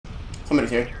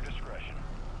Somebody's here.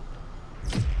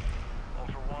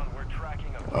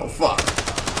 Oh fuck.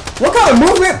 What kind of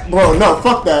movement? Bro, no,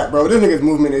 fuck that, bro. This nigga's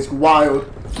movement is wild.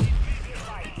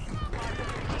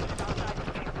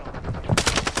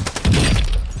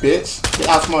 Bitch. Get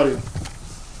outsmarted.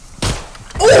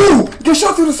 Ooh! Get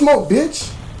shot through the smoke,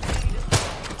 bitch.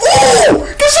 Ooh!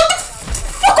 Get shot the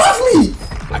fuck off me!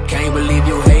 I can't believe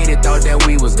you hated, thought that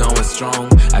we was going strong.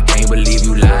 I can't believe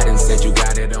you lied and said you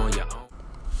got it on your own.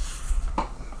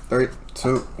 3,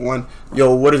 2, 1.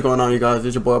 Yo, what is going on, you guys?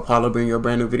 It's your boy Apollo bringing you a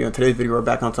brand new video. In today's video, we're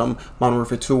back on some Modern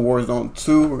Warfare 2 Warzone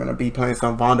 2. We're gonna be playing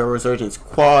some Resurgence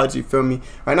quads, you feel me?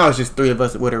 Right now, it's just 3 of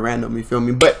us with a random, you feel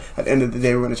me? But at the end of the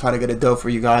day, we're gonna try to get a dub for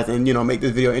you guys and, you know, make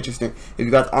this video interesting. If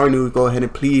you guys are new, go ahead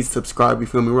and please subscribe, you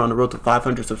feel me? We're on the road to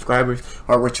 500 subscribers,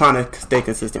 or we're trying to stay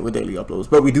consistent with daily uploads.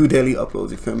 But we do daily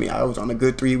uploads, you feel me? I was on a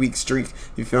good 3-week streak,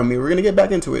 you feel me? We're gonna get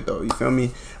back into it, though, you feel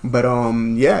me? But,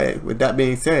 yeah, with that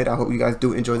being said, I hope you guys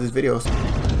do enjoy this video.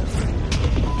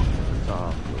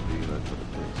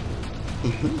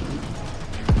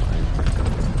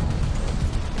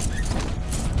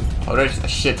 Oh, there's a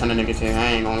shit ton of niggas here.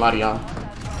 I ain't gonna lie to y'all.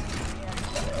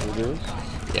 It is?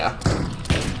 Yeah.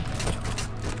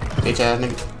 Bitch ass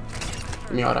nigga.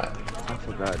 Give me all that. I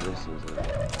forgot this is it. I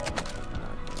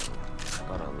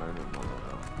thought I learned it more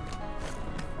now.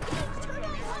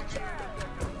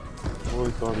 Boy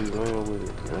thought he ran with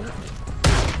it. What?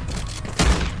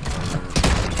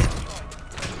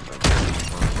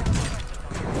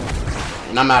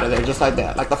 And I'm out of there just like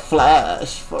that. Like the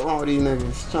Flash. Fuck wrong with these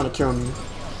niggas. Trying to kill me.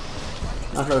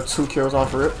 I got 2 kills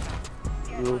off rip.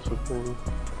 How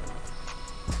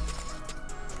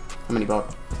many bro?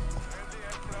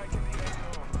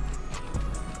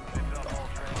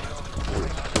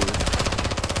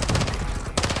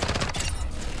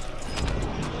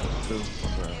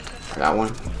 I got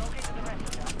 1.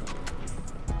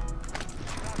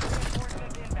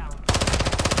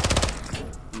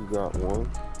 You got 1?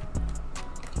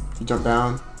 He jumped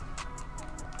down.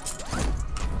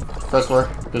 First floor.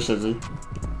 Good shit, Z.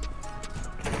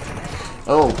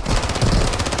 Oh.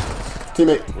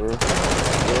 Teammate. Where?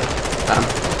 Got him.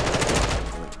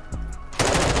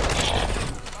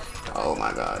 Oh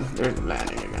my god. There's the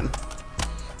landing again.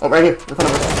 Oh, right here. In front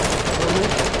of us.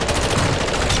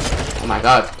 Oh my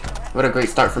god. What a great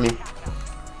start for me.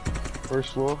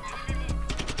 First floor?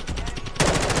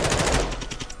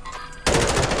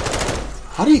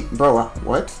 How do you... Bro,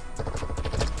 what?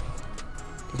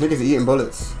 These niggas are eating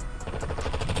bullets.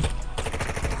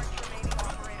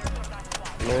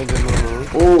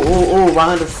 Oh,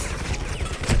 behind us.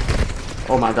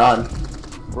 Oh my god.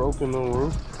 Broken the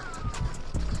roof.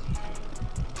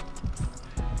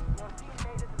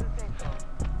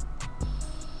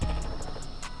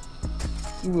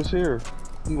 He was here.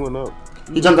 He went up.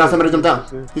 He jumped down. Somebody jumped down.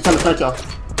 He's trying to flank y'all.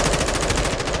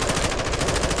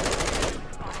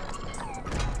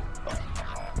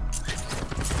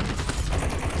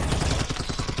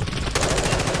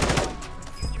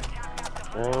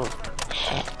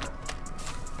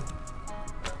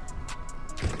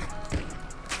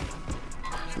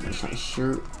 Somebody's trying to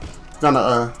shoot. He's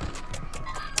gonna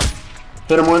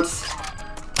hit him once.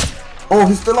 Oh,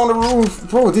 he's still on the roof.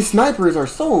 Bro, these snipers are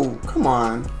so... Come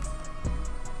on.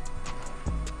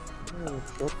 Oh,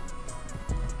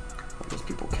 these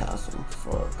people castle.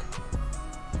 Fuck.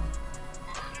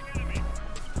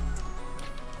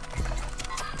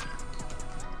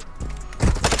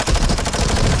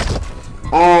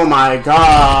 Oh my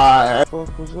god. What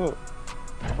the fuck was that?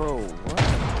 Bro, what?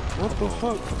 What the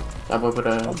fuck? That boy put a...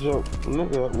 I jumped.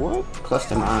 Nigga, what?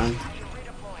 Cluster mine.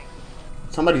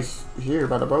 Somebody's here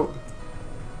by the boat.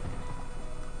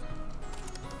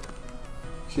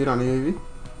 See it on the UAV?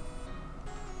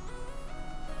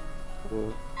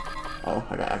 Yeah. Oh,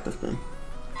 I got active spin.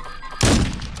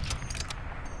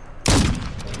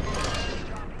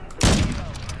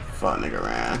 Fuck, nigga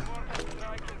ran.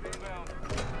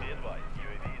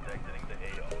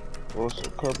 What's a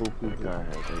couple people?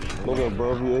 Look at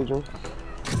above you, Adrian.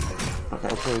 Okay.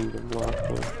 I'll tell you the block.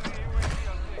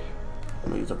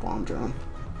 I'm gonna use a bomb drone.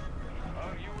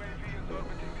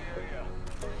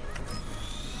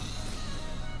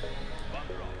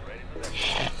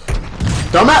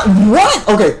 Dumbass! What?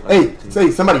 Okay, hey,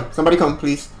 say somebody come,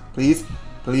 please, please,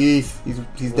 please.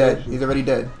 He's dead. He's already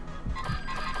dead.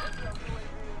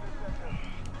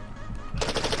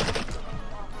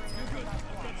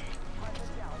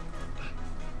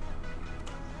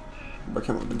 But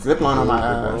come on, zip line on my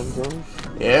ass.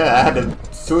 Yeah, I had to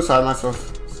suicide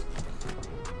myself.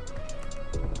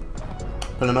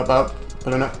 Pulling up out,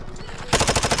 pulling up.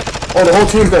 Oh, the whole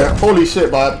team's there. Holy shit,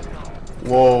 Bob.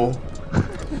 Whoa.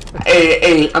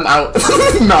 Hey, I'm out.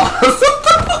 Nah.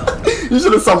 You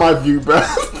should have saw my view, bro.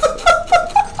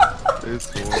 It's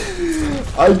cool.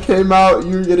 I came out,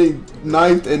 you were getting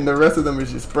knifed, and the rest of them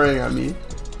was just spraying at me.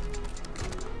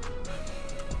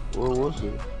 Where was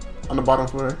it? On the bottom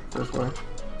floor, first floor.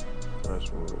 That's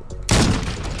what.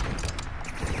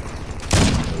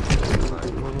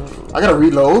 I gotta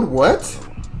reload? What?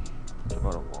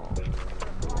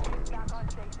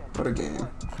 What a game.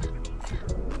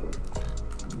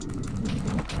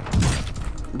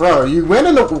 Bro, you went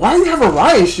in the. Why do you have a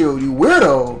riot shield, you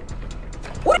weirdo?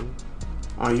 What?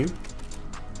 On you?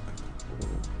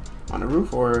 On the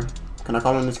roof, or can I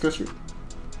call in this kill street?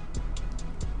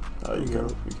 Oh, you go.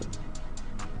 You go.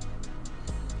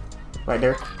 Right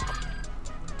there.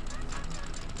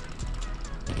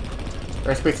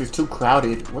 Airspace is too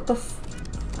crowded. What the f?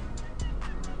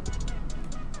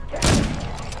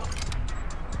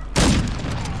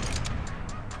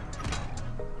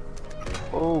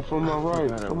 Oh, from my right,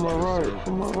 from my right,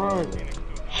 from my right.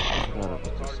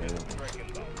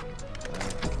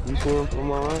 You see him from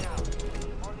my right?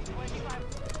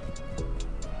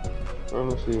 I'm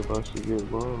gonna see if I should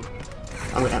get bombed.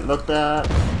 I'm gonna look that.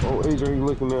 Oh, AJ, you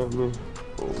looking at me.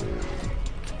 Oh.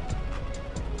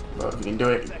 Bro, if you can do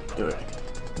it, do it.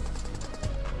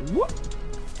 What?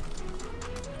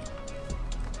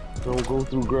 Don't go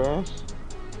through grass.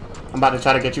 I'm about to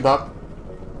try to get you, Bob.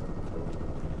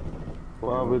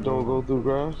 Bob, it don't go through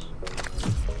grass.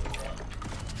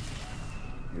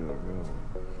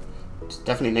 It's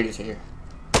definitely niggas here.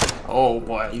 Oh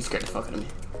boy, you scared the fuck out of me.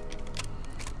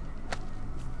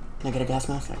 Can I get a gas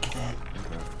mask? I can't.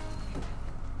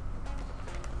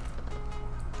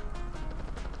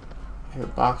 I hear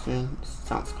boxing.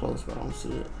 Sounds close, but I don't see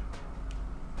it.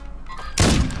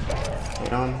 Hit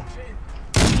him.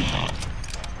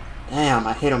 Damn,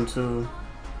 I hit him too.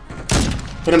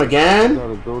 Hit him again? You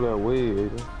gotta go that way,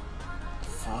 AJ.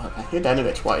 Fuck, I hit that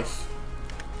nigga twice.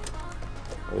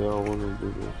 I don't wanna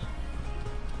do this.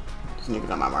 This nigga's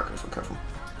on my marker, so careful.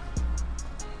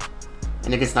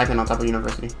 And niggas sniping on top of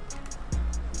university.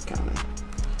 Counting.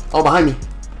 Oh, behind me.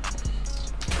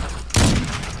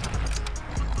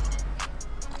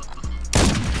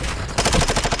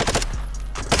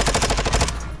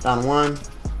 Down one.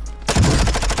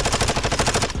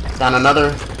 Down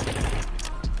another.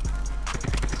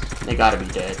 They gotta be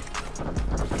dead.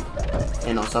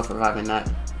 Ain't no self-reviving that.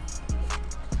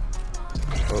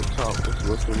 Up top,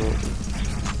 what's looking up?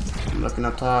 I'm looking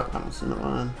up top. I don't see no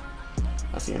one.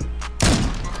 I see him.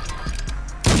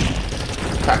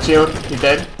 Crack shield. He's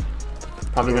dead.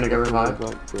 Probably gonna get revived.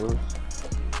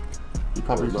 He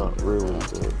probably not really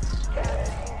dead.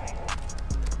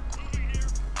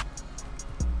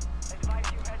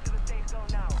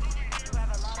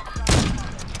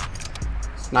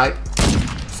 Snipe.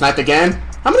 Sniped again.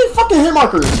 How many fucking hit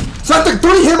markers? Sniped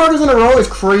 3 hit markers in a row is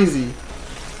crazy.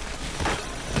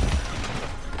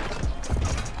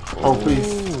 Oh, please.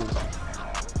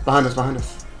 Behind us, behind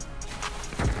us.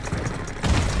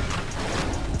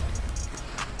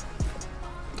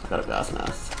 I got a gas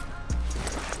mask.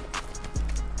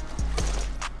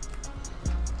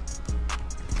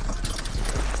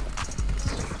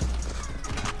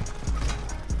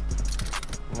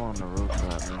 I'm on the roof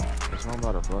right now. There's one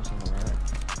about to bust on the right.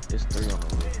 It's 3 on the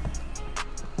roof.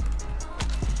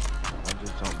 I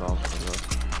just jumped off the roof.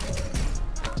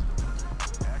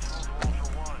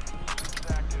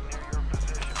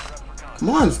 Come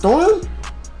on, Storm.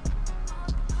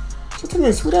 She took me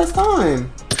a sweet ass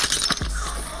time.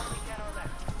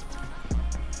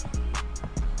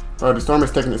 Bro, the Storm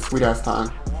is taking a sweet ass time.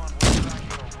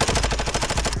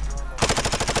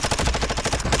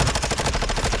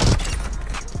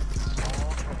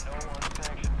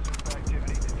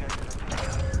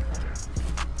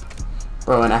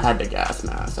 Bro, and I had the gas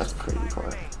mask. That's the crazy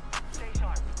part.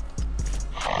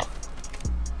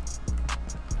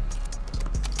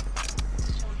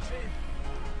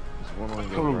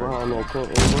 Coming behind that tent,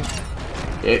 Ava.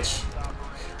 Bitch.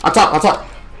 On top, on top.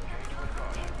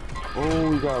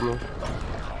 Oh, he got me.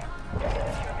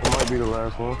 It might be the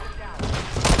last one.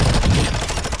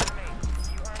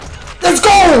 Let's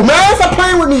go, man! Stop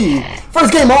playing with me!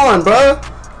 First game on, bro.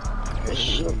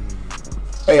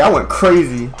 Hey, I went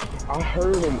crazy. I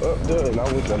heard him up there and I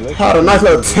was the next. Had a nice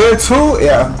little 10-2.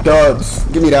 Yeah, dubs.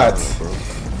 Give me that.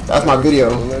 That's my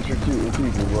video. Electrocuting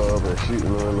people, bro, but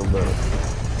shooting on them better.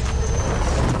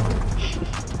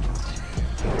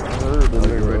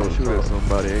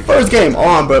 Somebody. First game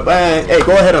on, but man, hey,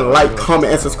 go ahead and like,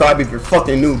 comment, and subscribe if you're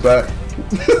fucking new, bro.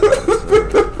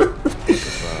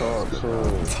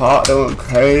 Talk going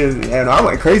crazy, and I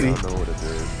went crazy.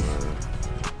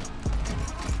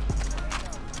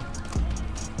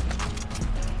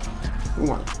 Ooh,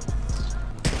 my.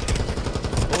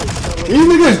 These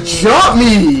niggas jumped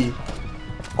me!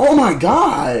 Oh my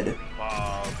god!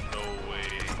 Wow, no way.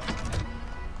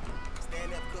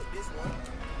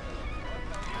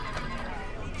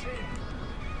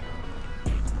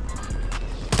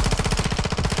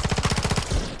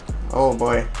 Oh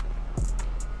boy.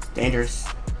 Dangerous.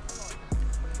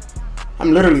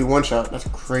 I'm literally one shot. That's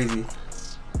crazy.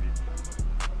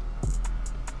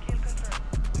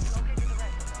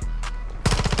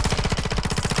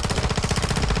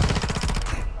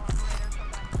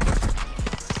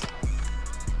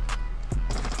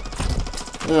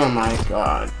 Oh my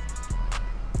god.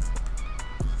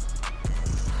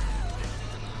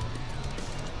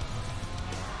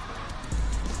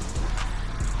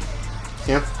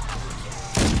 Yeah.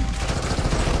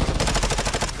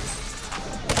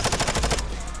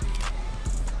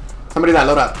 Somebody that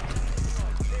load up.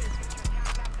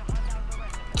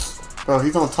 Bro,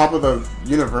 he's on top of the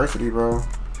university, bro.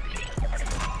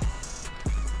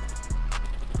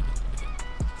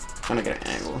 Trying to get an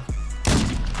angle.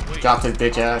 Dropped his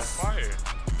bitch ass.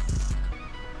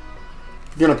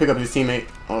 He's gonna pick up his teammate.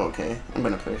 Oh, okay. I'm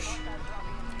gonna push.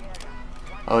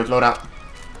 Oh, he's load out.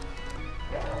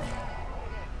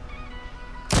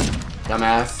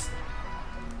 Dumbass.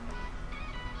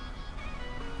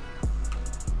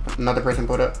 Another person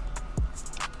put up.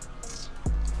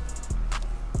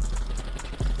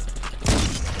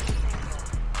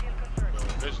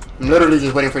 I'm literally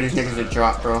just waiting for these niggas to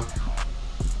drop, bro.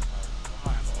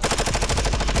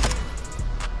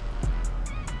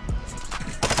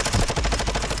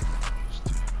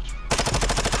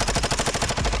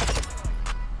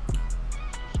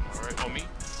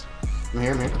 I'm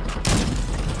here, man.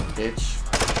 Bitch.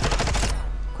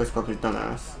 Quick scope his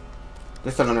dumbass.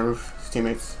 They're still on the roof, his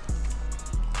teammates.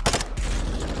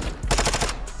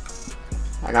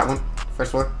 I got one.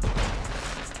 First floor.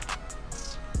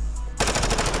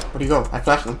 Where'd he go? I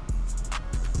flashed him.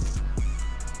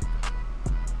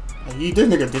 This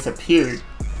nigga disappeared.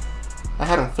 I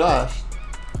had him flashed.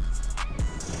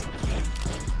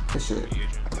 This shit.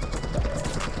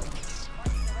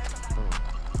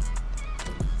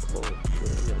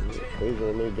 He's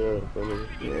gonna lay down for me.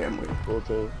 Yeah, I'm waiting. Full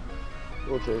team.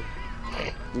 Full team.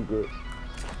 You good.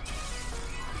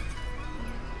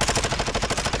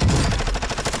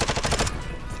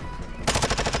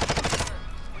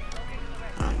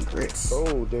 I ain't grits.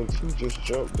 Oh, then two just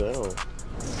jumped down.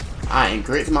 I ain't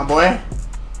grits, my boy.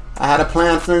 I had a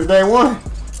plan since day one.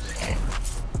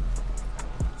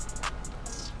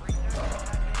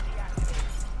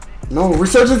 No,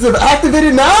 Resurgence have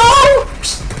activated now?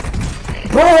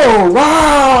 Bro,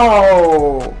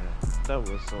 wow! That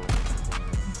was so.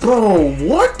 Bro,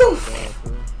 what the f?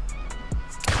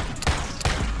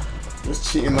 Just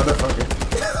cheating, motherfucker.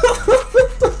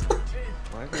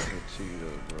 Why did you cheat,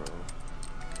 bro?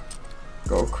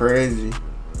 Go crazy.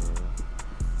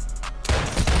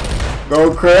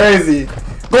 Go crazy.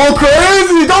 Go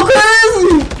crazy! Go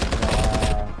crazy!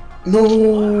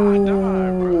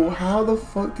 No! How the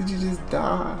fuck did you just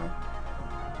die?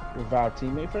 Revive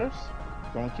teammate first?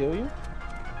 Don't kill you?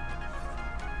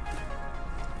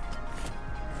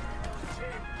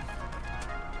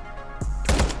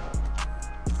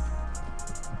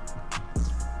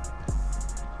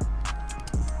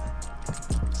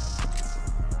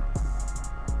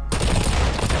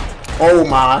 Oh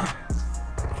my.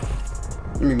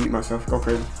 Let me mute myself. Go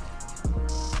crazy.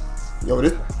 Yo,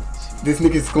 this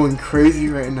nigga's going crazy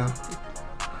right now.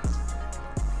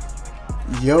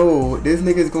 Yo, this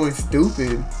nigga's going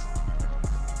stupid.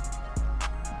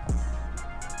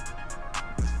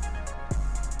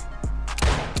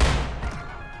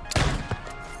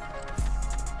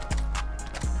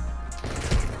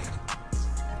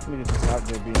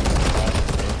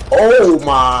 Oh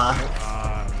my.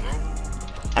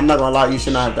 I'm not gonna lie, you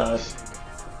should not have died.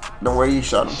 The way you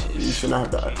shot him, you should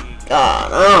not have died.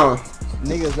 God,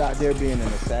 Niggas out there being an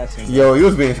assassin. Yo, you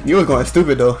was going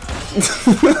stupid though.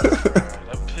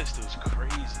 That pistol's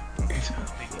crazy.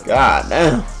 God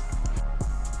damn.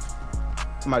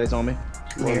 Somebody's on me.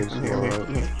 I'm here.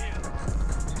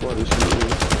 What is she?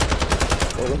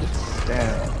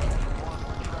 Damn.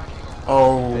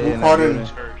 Oh, who caught him? He's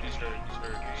hurt.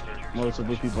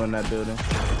 Multiple people in that building.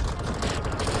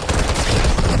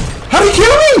 How'd he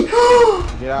kill me?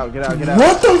 Get out.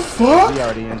 What the fuck? He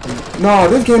already in too. No,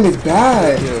 this game is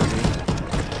bad.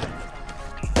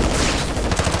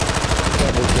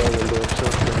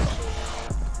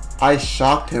 I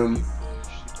shocked him.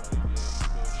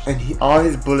 And all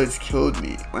his bullets killed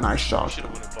me when I shocked him.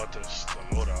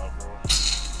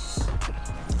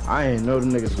 I ain't know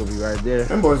them niggas gonna be right there.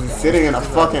 Them boys is sitting in a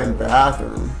fucking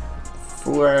bathroom.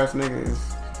 fool ass niggas.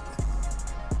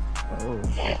 Oh.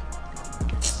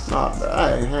 Nah, but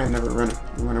I ain't never run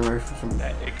away from some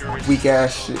weak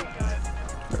ass shit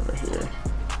over here.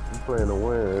 You playing to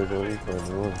win, AJ. You playing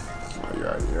to win. Oh, you're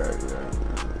right.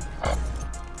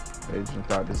 Agent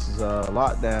thought this is a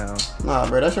lockdown. Nah,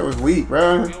 bro, that shit was weak,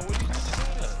 bro.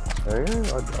 Hey, I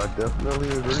definitely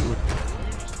agree with you.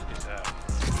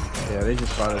 Yeah, they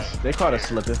just caught us. They caught us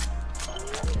slipping.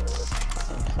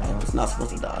 It's not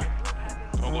supposed to die.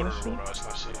 Don't go to the road, it's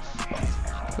not safe.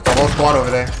 It's a whole squad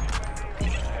over there.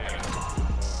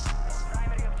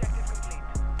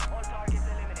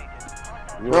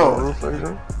 You Bro. on the roof, AJ?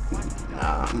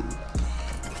 Nah.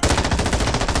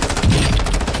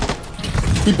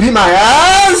 He beat my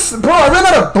ass? Bro, I ran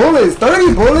out of bullets.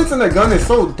 30 bullets in the gun is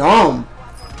so dumb.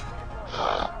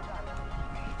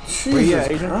 Jesus yeah,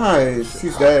 Adrian? Christ.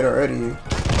 He's dead already.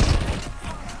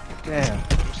 Damn.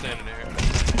 I'm standing there.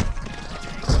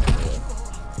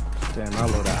 Damn, I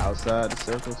load that outside the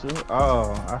circle too.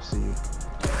 Oh, I see you.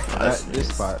 This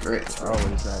spot. Great.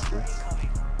 Always active.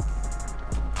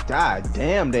 God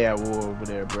damn, they at war over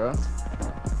there, bro.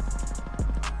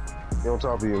 He on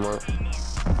top of you, man.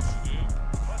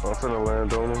 I'm finna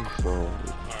land on him, so.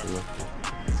 Yeah.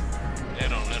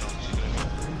 Let on.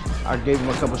 I gave him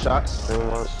a couple shots. Same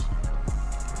much.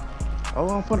 Oh,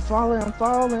 I'm falling. I'm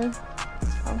falling.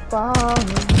 I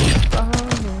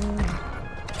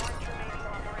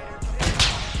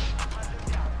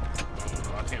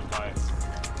can't buy it.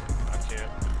 I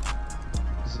can't.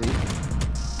 See?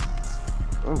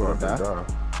 I'm about to Die. die.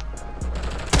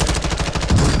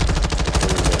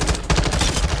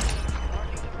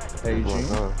 Hey, Eugene.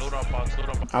 Load up box, load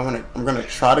up box. I'm gonna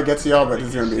try to get to y'all, but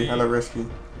it's gonna be hella risky.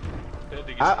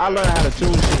 I learned how to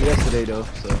tune shit yesterday though,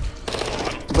 so.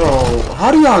 Bro,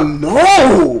 how do y'all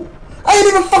know? I didn't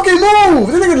even fucking move!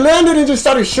 This nigga landed and just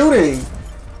started shooting.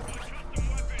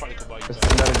 Probably could buy you There's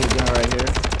back. another good gun right here.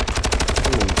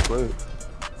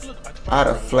 I had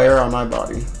a flare on my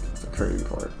body. That's the crazy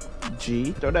part.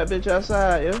 G, throw that bitch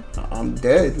outside, yeah. I'm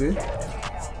dead, dude.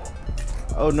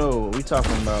 Oh no, we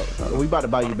talking about. We about to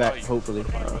buy you back, hopefully. I'm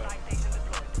gonna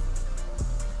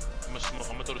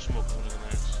throw the smoke on his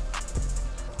ass.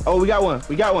 Oh, we got one.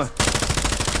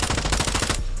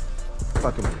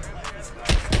 Fuck him.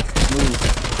 Move.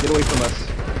 Get away from us.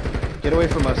 Get away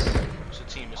from us. It's a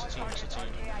team.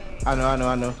 I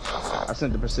know. I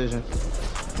sent the precision.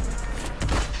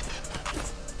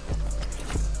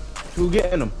 Who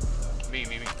getting them? Me.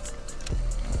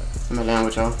 I'm gonna land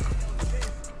with y'all.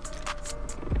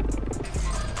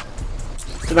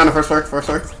 Sit down the first floor.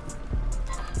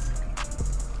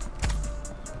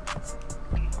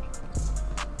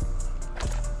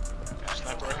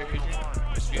 Sniper right here,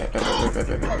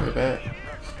 Adrian. Bad.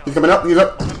 He's coming up. Bitch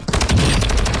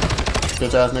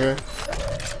ass nigga.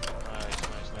 Nice.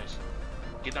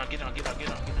 Get down.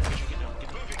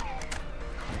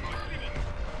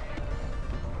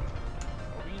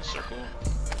 Are we in circle?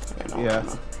 Yeah.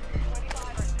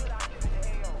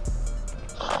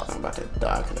 I'm about to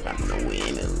die because I got no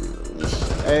winners.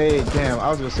 Hey, damn. I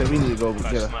was gonna say we need to go I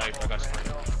got get her. sniped.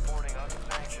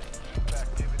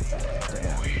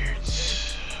 Damn. Weird.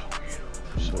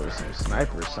 Boy, some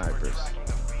snipers.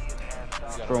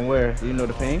 From where? Do you know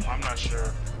the ping? I'm not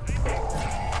sure.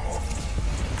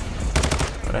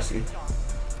 Oh, that's you.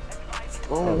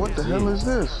 Oh, what the hell is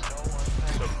this?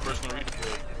 So personal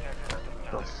redeploy.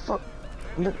 The fuck?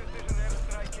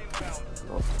 What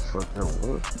the fuck that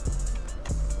was?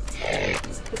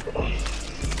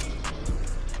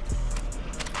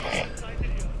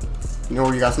 You know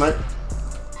where you got sniped?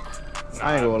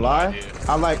 I ain't gonna lie.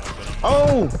 I like.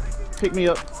 Oh, pick me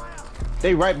up.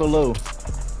 They right below.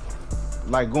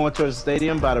 Like going towards the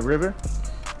stadium by the river.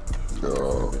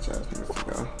 Oh, bitch ass niggas to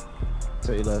go.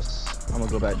 Say less. I'm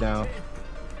gonna go back down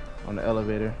on the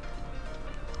elevator.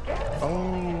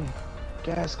 Oh,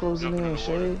 gas closing in,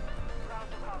 Shay.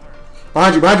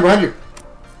 Behind you.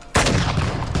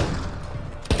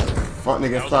 Fuck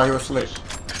nigga, thought he was slick.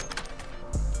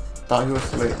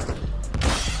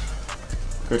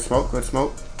 Good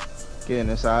smoke. Getting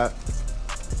inside.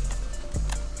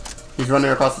 He's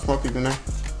running across the smoke, he's in there.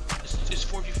 It's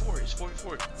 4v4. It's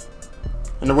 4v4.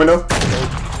 In the window.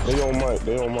 They on mic.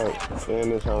 They in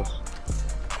this house.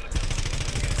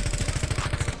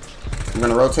 I'm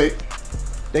gonna rotate.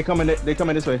 They coming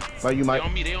this way. By you, Mike.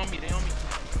 They on me.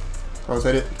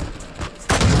 Rotate it.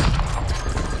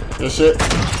 Good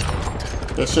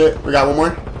shit. We got one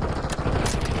more.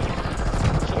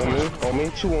 On me.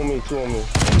 Two on me.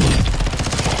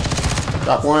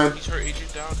 Got one. He's hurt,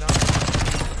 Adrian. Down.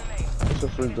 It's a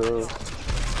free girl.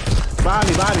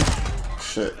 Behind me.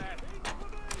 Shit.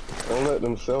 Don't let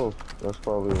them sell. That's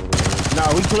probably what it is.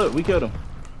 Nah, we killed him.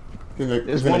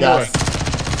 There's one more.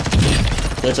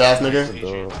 Bitch ass nigga.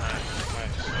 Dog.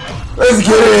 Let's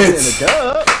get In it. the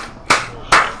dub.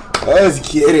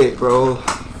 Let's get it, bro.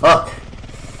 Fuck.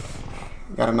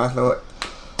 Got a nice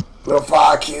little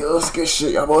 5 kills. Good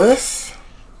shit, y'all boys.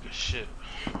 Good shit.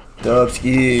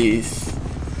 Dubskis.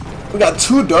 We got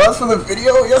 2 dubs for the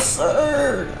video. Yes,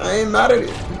 sir. I ain't mad at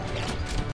it.